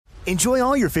Enjoy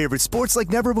all your favorite sports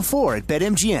like never before at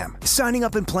BetMGM. Signing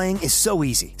up and playing is so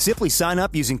easy. Simply sign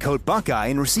up using code Buckeye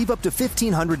and receive up to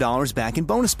 $1,500 back in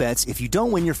bonus bets if you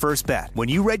don't win your first bet. When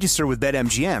you register with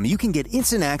BetMGM, you can get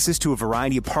instant access to a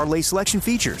variety of parlay selection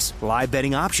features, live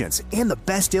betting options, and the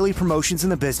best daily promotions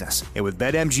in the business. And with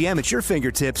BetMGM at your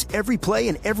fingertips, every play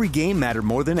and every game matter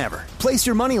more than ever. Place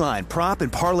your moneyline, prop,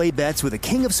 and parlay bets with the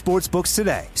king of sportsbooks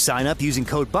today. Sign up using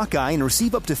code Buckeye and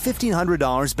receive up to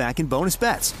 $1,500 back in bonus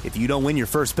bets if you don't win your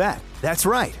first bet. That's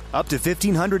right, up to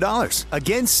 $1,500.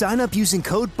 Again, sign up using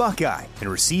code Buckeye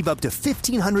and receive up to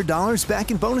 $1,500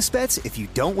 back in bonus bets if you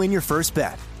don't win your first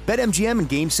bet. BetMGM and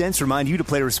GameSense remind you to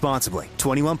play responsibly.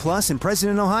 21 plus and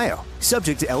present in Ohio.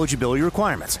 Subject to eligibility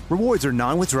requirements. Rewards are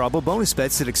non-withdrawable bonus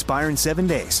bets that expire in 7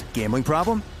 days. Gambling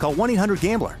problem? Call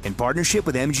 1-800-GAMBLER in partnership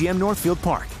with MGM Northfield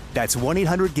Park. That's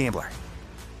 1-800-GAMBLER.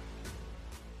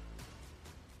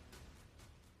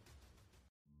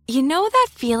 You know that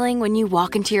feeling when you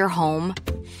walk into your home,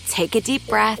 take a deep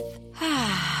breath,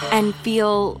 and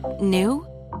feel new?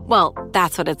 Well,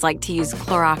 that's what it's like to use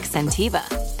Clorox Scentiva.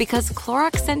 Because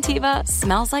Clorox Scentiva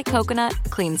smells like coconut,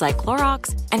 cleans like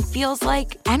Clorox, and feels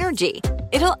like energy.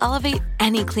 It'll elevate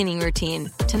any cleaning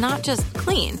routine to not just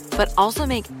clean, but also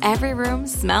make every room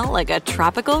smell like a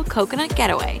tropical coconut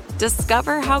getaway.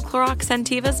 Discover how Clorox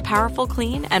Scentiva's powerful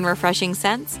clean and refreshing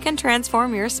scents can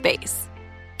transform your space.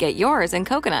 Get yours in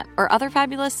coconut or other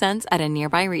fabulous scents at a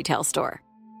nearby retail store.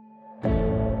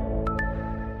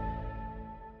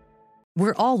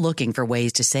 We're all looking for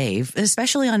ways to save,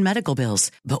 especially on medical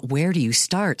bills. But where do you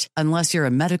start? Unless you're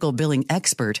a medical billing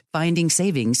expert, finding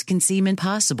savings can seem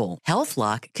impossible.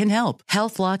 HealthLock can help.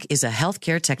 HealthLock is a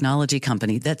healthcare technology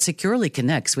company that securely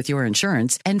connects with your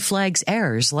insurance and flags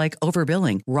errors like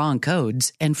overbilling, wrong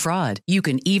codes, and fraud. You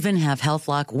can even have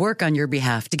HealthLock work on your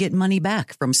behalf to get money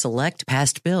back from select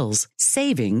past bills.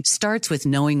 Saving starts with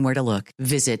knowing where to look.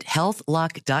 Visit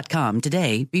healthlock.com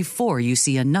today before you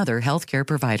see another healthcare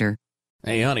provider.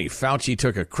 Hey, honey, Fauci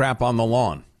took a crap on the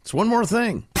lawn. It's one more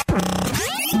thing.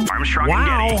 Armstrong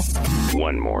and Getty.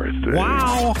 One more thing.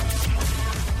 Wow.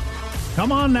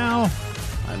 Come on now.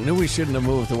 I knew we shouldn't have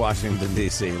moved to Washington,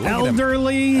 D.C.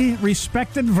 Elderly,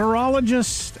 respected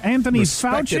virologist Anthony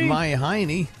Respected Fauci. my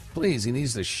hiney. Please, he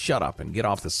needs to shut up and get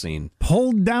off the scene.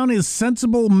 Pulled down his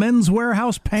sensible Men's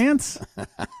Warehouse pants?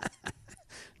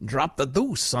 Drop the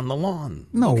deuce on the lawn.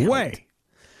 No way.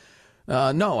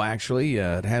 No, actually,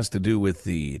 it has to do with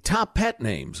the top pet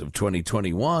names of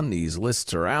 2021. These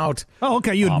lists are out. Oh,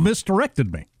 okay. You had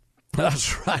misdirected me.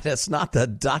 That's right. It's not the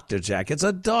Dr. Jack. It's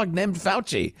a dog named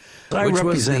Fauci. I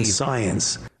represent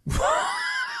science.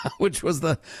 Which was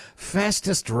the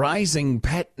fastest rising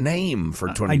pet name for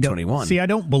 2021. I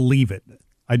don't believe it.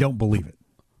 I don't believe it.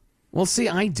 Well, see,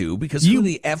 I do, because who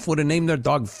the F would have named their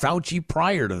dog Fauci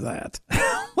prior to that?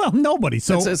 Well, nobody.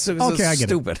 So it's okay, I get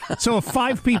stupid. it. So if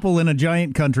 5 people in a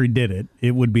giant country did it,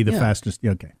 it would be the fastest.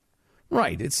 Okay,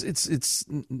 right.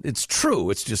 It's true.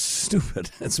 It's just stupid.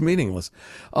 It's meaningless.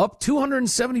 Up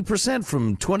 270%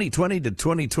 from 2020 to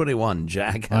 2021.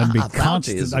 Jack, I'd be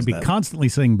constantly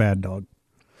saying bad dog.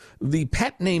 The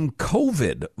pet name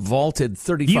COVID vaulted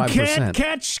 35%. You can't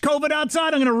catch COVID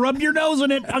outside. I'm going to rub your nose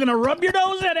in it.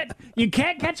 You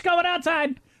can't catch COVID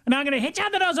outside. And I'm going to hit you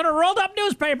on the nose with a rolled up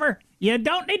newspaper. You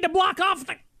don't need to block off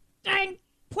the dang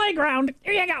playground.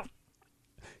 Here you go.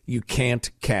 You can't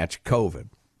catch COVID.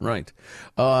 Right.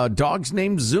 Dogs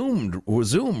named Zoom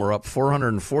were up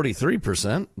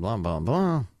 443%. Blah, blah,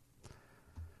 blah.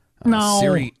 No.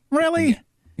 Siri. Really?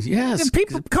 Yes.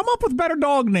 People come up with better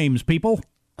dog names, people.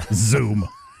 Zoom.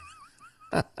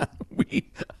 Our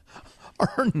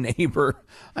neighbor,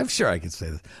 I'm sure I could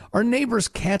say this. Our neighbor's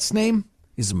cat's name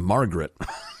is Margaret.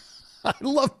 I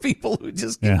love people who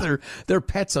just give their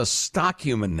pets a stock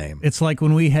human name. It's like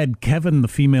when we had Kevin, the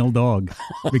female dog,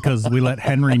 because we let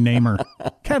Henry name her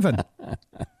Kevin.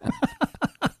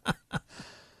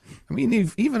 I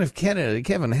mean, even if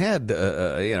Kevin had,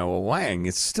 a Wang,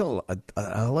 it's still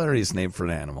a hilarious name for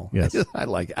an animal. Yes. I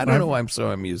like it. I don't know why I'm so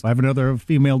amused. I have another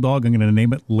female dog. I'm going to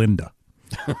name it Linda.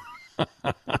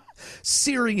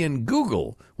 Siri and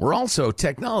Google were also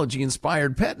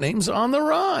technology-inspired pet names on the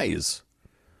rise.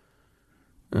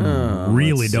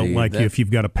 Really don't like you if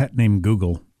you've got a pet named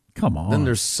Google. Come on. Then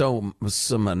there's some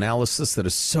analysis that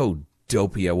is so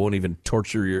dopey I won't even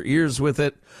torture your ears with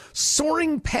it.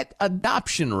 Soaring pet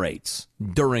adoption rates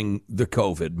during the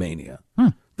COVID mania.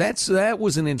 That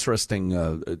was an interesting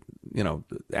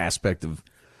aspect of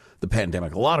the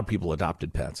pandemic. A lot of people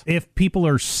adopted pets. If people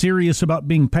are serious about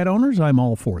being pet owners, I'm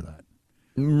all for that.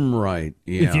 Right.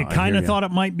 Yeah, if you kind of thought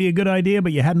it might be a good idea,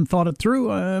 but you hadn't thought it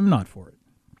through, I'm not for it.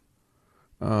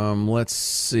 Let's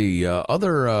see.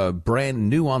 Other brand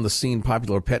new on the scene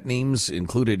popular pet names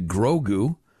included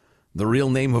Grogu, the real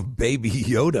name of Baby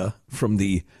Yoda from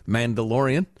The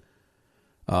Mandalorian.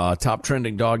 Top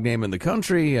trending dog name in the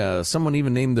country. Someone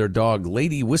even named their dog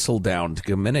Lady Whistledown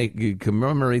to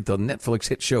commemorate the Netflix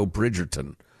hit show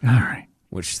Bridgerton. All right.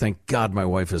 Which, thank God, my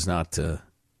wife has not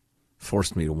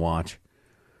forced me to watch.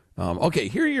 Okay,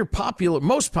 here are your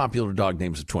most popular dog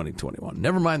names of 2021.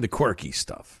 Never mind the quirky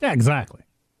stuff. Yeah, exactly.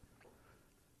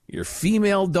 Your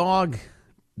female dog,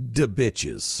 da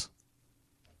bitches.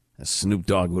 As Snoop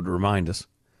Dogg would remind us.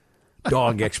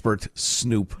 Dog expert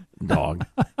Snoop Dogg.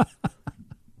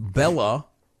 Bella,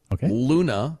 okay.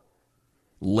 Luna,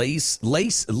 Lace,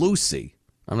 Lucy.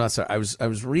 I'm not sorry. I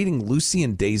was reading Lucy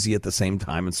and Daisy at the same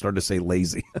time and started to say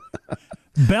lazy.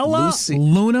 Bella, Lucy,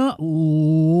 Luna,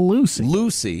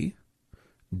 Lucy,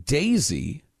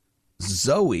 Daisy,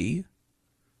 Zoe.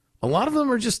 A lot of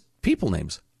them are just people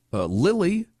names.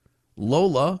 Lily,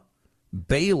 Lola,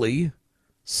 Bailey,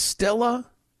 Stella,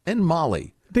 and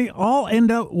Molly. They all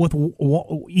end up with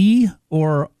E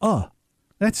or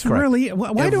That's correct. Really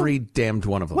every damned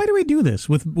one of them. Why do we do this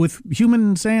with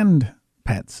humans and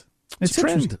pets? It's a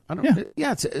trend.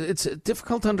 It's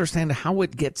difficult to understand how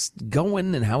it gets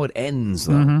going and how it ends,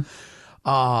 though. Mm-hmm.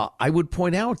 I would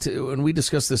point out, and we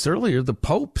discussed this earlier, the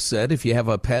Pope said if you have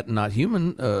a pet, not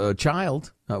human, a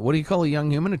child, what do you call a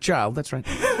young human? A child, that's right.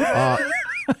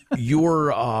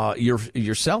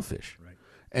 You're selfish. Right.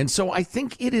 And so I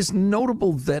think it is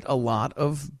notable that a lot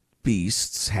of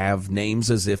beasts have names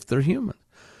as if they're human.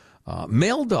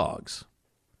 Male dogs,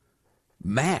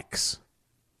 Max,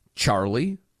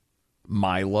 Charlie,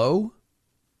 Milo.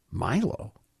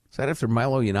 Is that after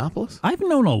Milo Yiannopoulos? I've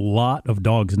known a lot of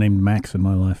dogs named Max in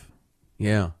my life.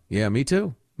 Yeah, me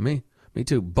too. Me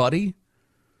too. Buddy.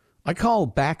 I call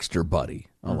Baxter Buddy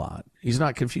a lot. He's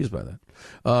not confused by that.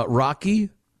 Rocky,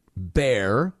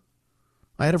 Bear.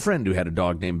 I had a friend who had a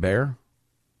dog named Bear.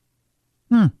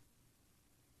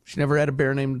 She never had a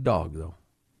bear named dog, though.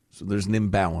 So there's an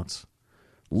imbalance.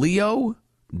 Leo,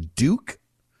 Duke,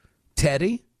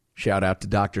 Teddy. Shout out to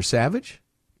Dr. Savage,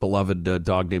 beloved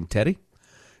dog named Teddy.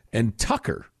 And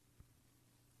Tucker.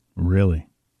 Really?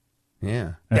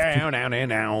 Yeah.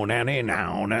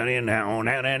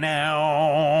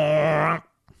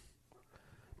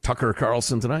 Tucker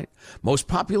Carlson tonight. Most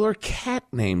popular cat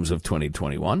names of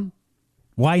 2021.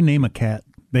 Why name a cat?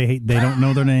 They don't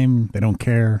know their name. They don't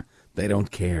care. They don't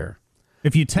care.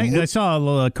 If you I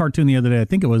saw a cartoon the other day. I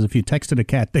think it was if you texted a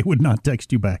cat, they would not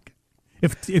text you back.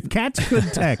 If cats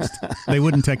could text, they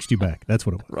wouldn't text you back. That's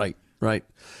what it was. Right.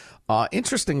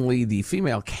 Interestingly, the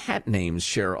female cat names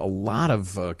share a lot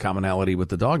of commonality with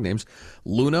the dog names.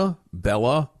 Luna,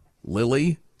 Bella,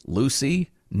 Lily, Lucy,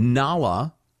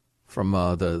 Nala, from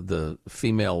the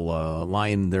female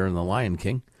lion there in The Lion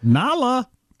King. Nala.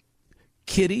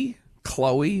 Kitty,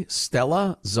 Chloe,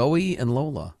 Stella, Zoe, and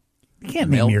Lola. You can't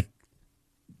name your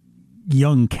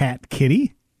young cat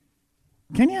Kitty,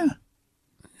 can you?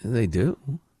 They do.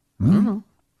 I don't know.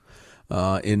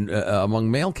 Among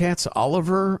male cats,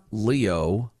 Oliver,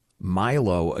 Leo,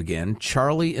 Milo again,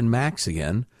 Charlie and Max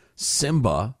again,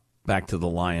 Simba, back to the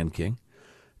Lion King,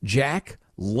 Jack,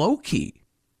 Loki.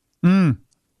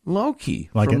 Loki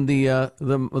from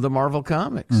the Marvel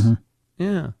Comics. Mm-hmm.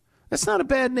 Yeah. That's not a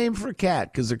bad name for a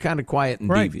cat because they're kind of quiet and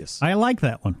devious. I like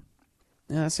that one.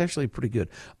 Yeah, that's actually pretty good.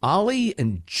 Ollie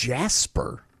and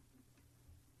Jasper.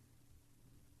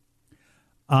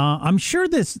 I'm sure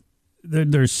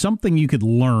there's something you could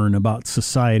learn about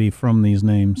society from these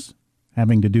names,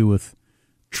 having to do with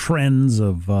trends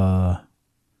of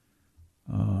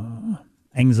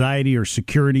anxiety or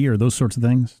security or those sorts of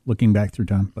things, looking back through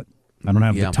time. But I don't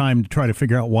have the time to try to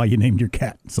figure out why you named your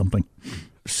cat something.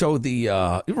 So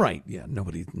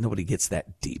nobody gets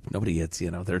that deep. Nobody gets,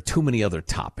 there are too many other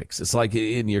topics. It's like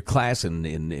in your class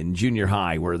in junior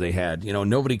high where they had,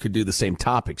 nobody could do the same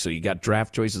topic. So you got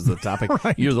draft choices of the topic.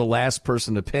 Right. You're the last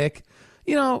person to pick.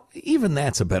 Even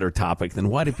that's a better topic than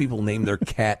why do people name their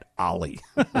cat Ollie?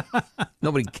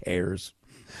 Nobody cares.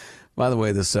 By the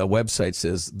way, this website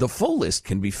says the full list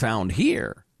can be found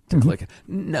here. To click.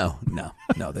 No,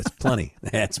 that's plenty.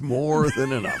 That's more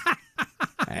than enough.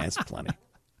 That's plenty.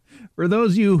 For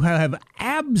those of you who have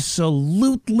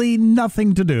absolutely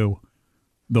nothing to do,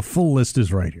 the full list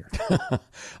is right here.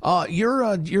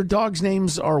 Your dog's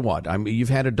names are what? I mean, you've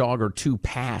had a dog or two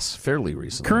pass fairly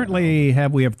recently. Currently,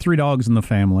 we have 3 dogs in the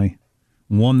family.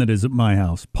 One that is at my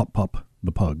house, Pup,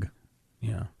 the pug.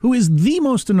 Yeah. Who is the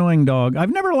most annoying dog.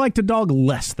 I've never liked a dog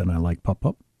less than I like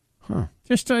Pup.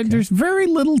 Just there's very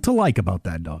little to like about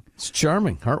that dog. It's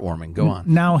charming, heartwarming. Go on.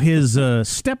 Now, his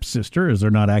stepsister, as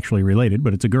they're not actually related,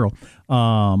 but it's a girl,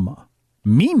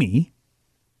 Mimi,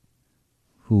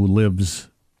 who lives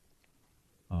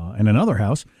in another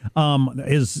house,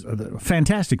 is a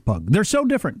fantastic pug. They're so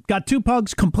different. Got two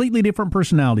pugs, completely different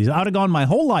personalities. I'd have gone my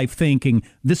whole life thinking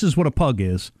this is what a pug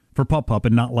is for Pup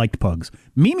and not liked pugs.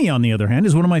 Mimi, on the other hand,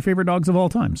 is one of my favorite dogs of all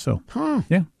time. So,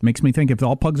 yeah, makes me think if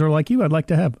all pugs are like you, I'd like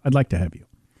to have you.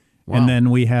 Wow. And then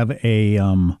we have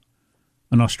an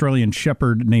Australian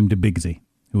Shepherd named Bigsy,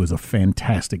 who is a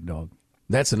fantastic dog.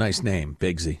 That's a nice name,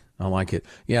 Bigsy. I like it.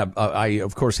 Yeah, I,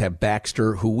 of course, have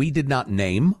Baxter, who we did not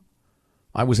name.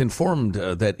 I was informed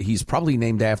that he's probably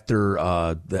named after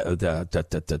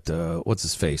what's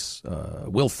his face?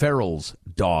 Will Ferrell's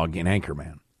dog in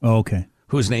Anchorman. Oh, okay.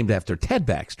 Who's named after Ted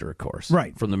Baxter, of course.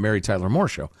 Right. From the Mary Tyler Moore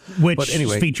Show. Which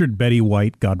featured Betty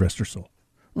White, God rest her soul.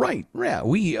 Right. Yeah.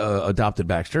 We adopted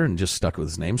Baxter and just stuck with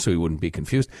his name so he wouldn't be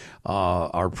confused.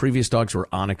 Our previous dogs were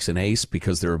Onyx and Ace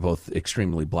because they were both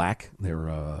extremely black. They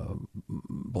were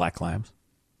black lambs.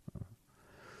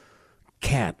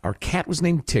 Cat. Our cat was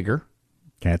named Tigger.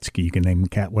 You can name the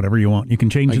cat whatever you want. You can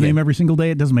change the name every single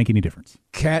day. It doesn't make any difference.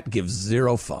 Cat gives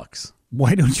zero fucks.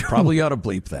 Why don't you? Probably ought to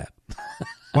bleep that.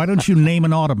 Why don't you name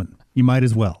an Ottoman? You might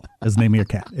as well as name your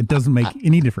cat. It doesn't make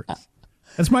any difference.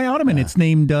 That's my Ottoman. It's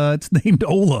named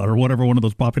Ola or whatever one of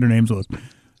those popular names was.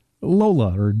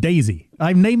 Lola or Daisy.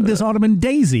 I've named this Ottoman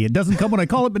Daisy. It doesn't come when I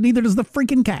call it, but neither does the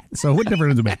freaking cat. So what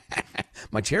difference does it make?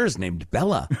 My chair is named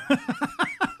Bella.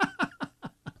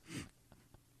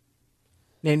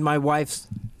 Named my wife's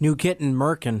new kitten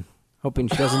Merkin, hoping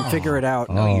she doesn't figure it out.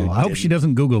 I hope she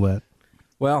doesn't Google that.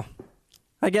 Well,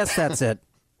 I guess that's it.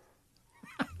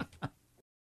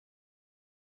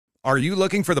 Are you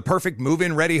looking for the perfect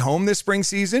move-in ready home this spring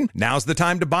season? Now's the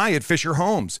time to buy at Fisher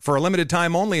Homes. For a limited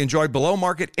time only, enjoy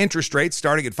below-market interest rates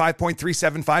starting at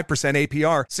 5.375%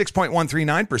 APR,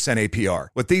 6.139% APR.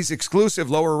 With these exclusive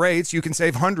lower rates, you can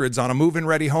save hundreds on a move-in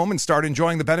ready home and start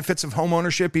enjoying the benefits of home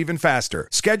ownership even faster.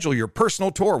 Schedule your personal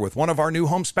tour with one of our new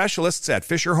home specialists at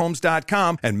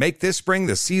FisherHomes.com and make this spring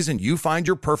the season you find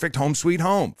your perfect home sweet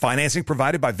home. Financing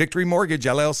provided by Victory Mortgage,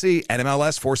 LLC,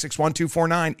 NMLS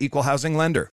 461249, Equal Housing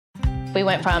Lender. We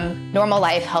went from normal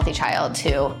life, healthy child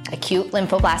to acute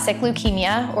lymphoblastic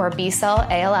leukemia, or B-cell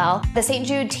ALL. The St.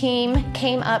 Jude team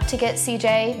came up to get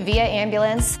CJ via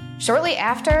ambulance. Shortly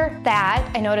after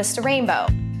that, I noticed a rainbow.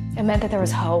 It meant that there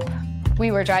was hope.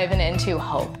 We were driving into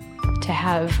hope. To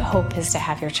have hope is to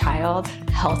have your child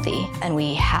healthy, and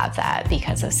we have that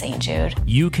because of St. Jude.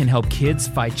 You can help kids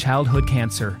fight childhood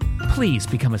cancer. Please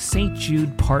become a St.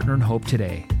 Jude Partner in Hope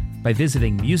today by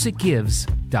visiting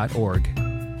musicgives.org.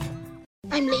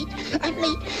 I'm late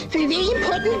for a very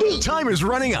important date. Time is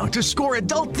running out to score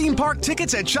adult theme park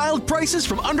tickets at child prices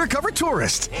from Undercover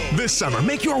Tourist. This summer,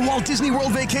 make your Walt Disney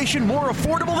World vacation more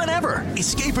affordable than ever.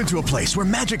 Escape into a place where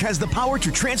magic has the power to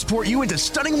transport you into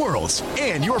stunning worlds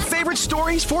and your favorite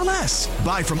stories for less.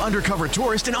 Buy from Undercover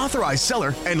Tourist, an authorized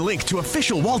seller, and link to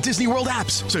official Walt Disney World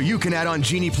apps so you can add on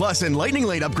Genie Plus and Lightning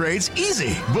Lane upgrades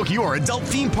easy. Book your adult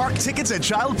theme park tickets at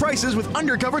child prices with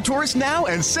Undercover Tourist now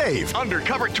and save.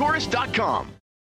 UndercoverTourist.com.